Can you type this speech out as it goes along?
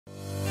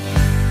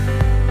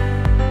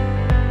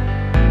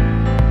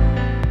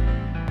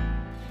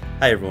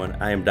Hi everyone,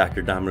 I am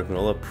Dr. Dominic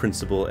Manola,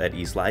 Principal at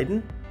East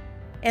Leyden.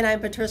 And I'm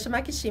Patricia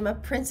Makishima,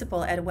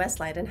 Principal at West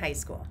Leyden High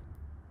School.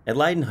 At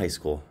Leyden High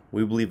School,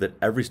 we believe that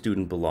every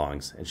student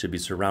belongs and should be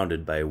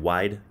surrounded by a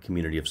wide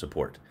community of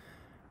support.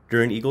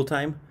 During Eagle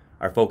Time,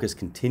 our focus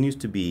continues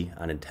to be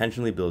on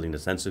intentionally building a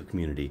sense of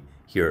community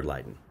here at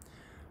Leyden.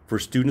 For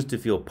students to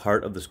feel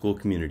part of the school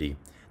community,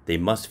 they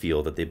must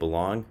feel that they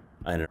belong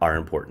and are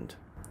important.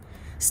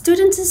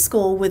 Students in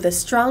school with a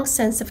strong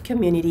sense of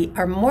community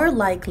are more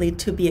likely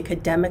to be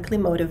academically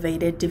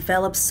motivated,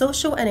 develop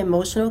social and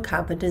emotional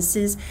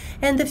competencies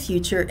and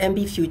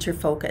be future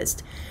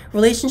focused.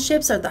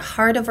 Relationships are the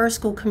heart of our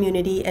school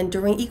community, and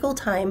during Eagle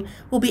Time,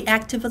 we'll be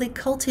actively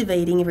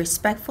cultivating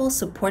respectful,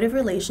 supportive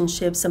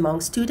relationships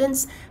among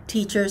students,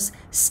 teachers,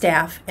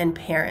 staff, and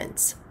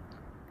parents.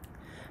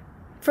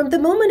 From the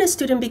moment a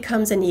student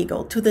becomes an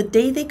Eagle to the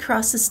day they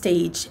cross the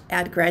stage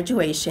at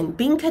graduation,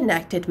 being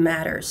connected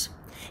matters.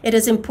 It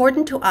is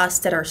important to us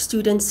that our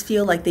students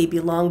feel like they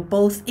belong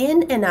both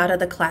in and out of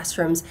the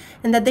classrooms,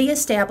 and that they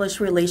establish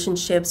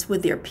relationships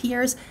with their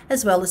peers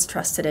as well as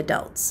trusted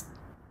adults.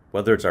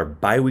 Whether it's our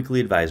bi-weekly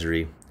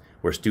advisory,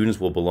 where students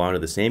will belong to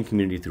the same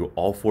community through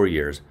all 4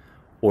 years,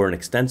 or an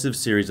extensive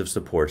series of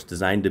supports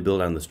designed to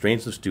build on the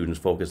strengths of students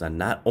focused on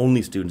not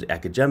only students'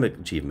 academic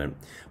achievement,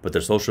 but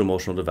their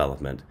social-emotional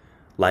development,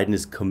 Leyden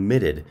is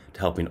committed to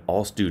helping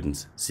all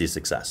students see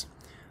success.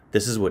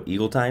 This is what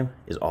Eagle Time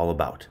is all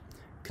about: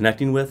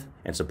 connecting with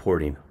and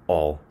supporting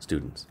all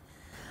students.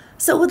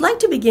 So I would like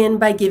to begin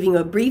by giving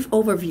a brief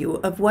overview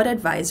of what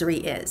advisory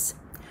is.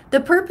 The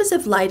purpose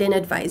of Leyden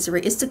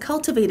Advisory is to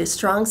cultivate a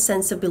strong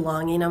sense of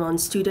belonging among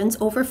students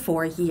over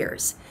 4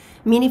 years.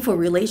 Meaningful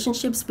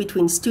relationships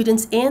between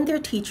students and their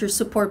teachers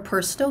support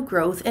personal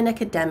growth and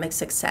academic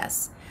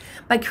success.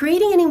 By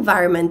creating an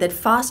environment that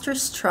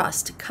fosters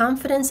trust,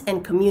 confidence,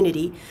 and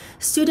community,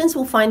 students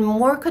will find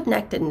more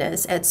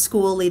connectedness at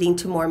school, leading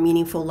to more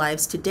meaningful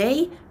lives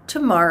today,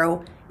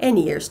 tomorrow, and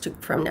years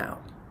from now.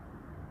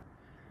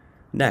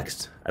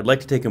 Next, I'd like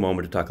to take a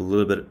moment to talk a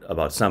little bit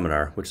about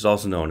seminar, which is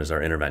also known as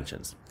our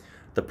interventions.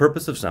 The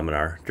purpose of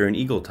seminar during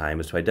Eagle Time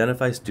is to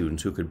identify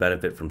students who could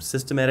benefit from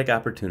systematic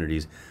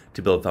opportunities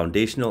to build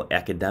foundational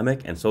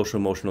academic and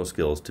social-emotional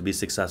skills to be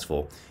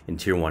successful in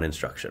Tier 1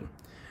 instruction.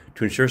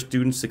 To ensure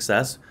student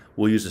success,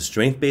 we'll use a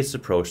strength-based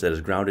approach that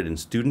is grounded in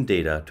student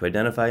data to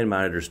identify and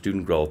monitor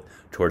student growth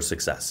towards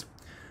success.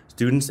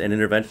 Students and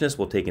interventionists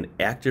will take an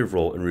active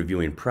role in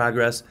reviewing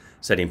progress,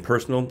 setting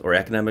personal or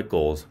academic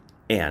goals,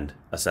 and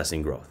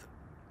assessing growth.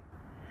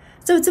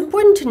 So it's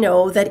important to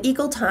know that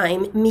Eagle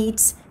Time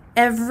meets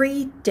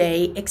every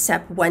day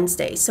except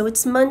Wednesday. So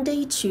it's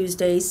Monday,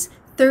 Tuesdays,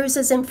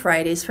 Thursdays, and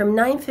Fridays from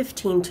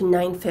 9:15 to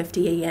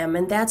 9:50 a.m.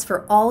 and that's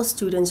for all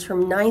students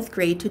from 9th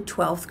grade to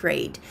 12th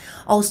grade.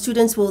 All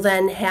students will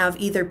then have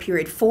either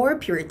period 4,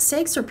 period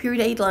 6, or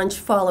period 8 lunch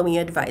following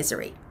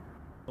advisory.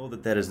 I know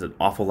that is an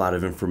awful lot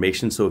of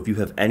information, so if you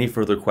have any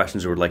further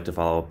questions or would like to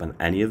follow up on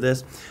any of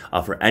this,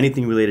 for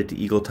anything related to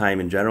Eagle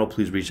Time in general,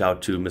 please reach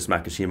out to Ms.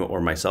 Makishima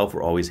or myself.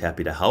 We're always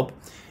happy to help.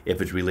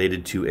 If it's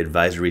related to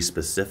advisory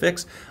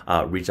specifics,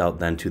 reach out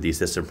then to the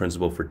assistant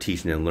principal for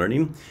teaching and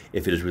learning.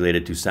 If it is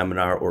related to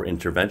seminar or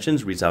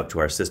interventions, reach out to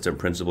our assistant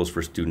principals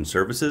for student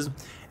services.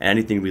 And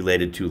anything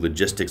related to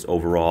logistics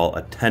overall,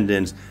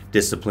 attendance,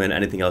 discipline,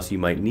 anything else you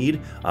might need,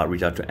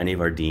 reach out to any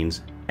of our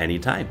deans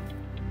anytime.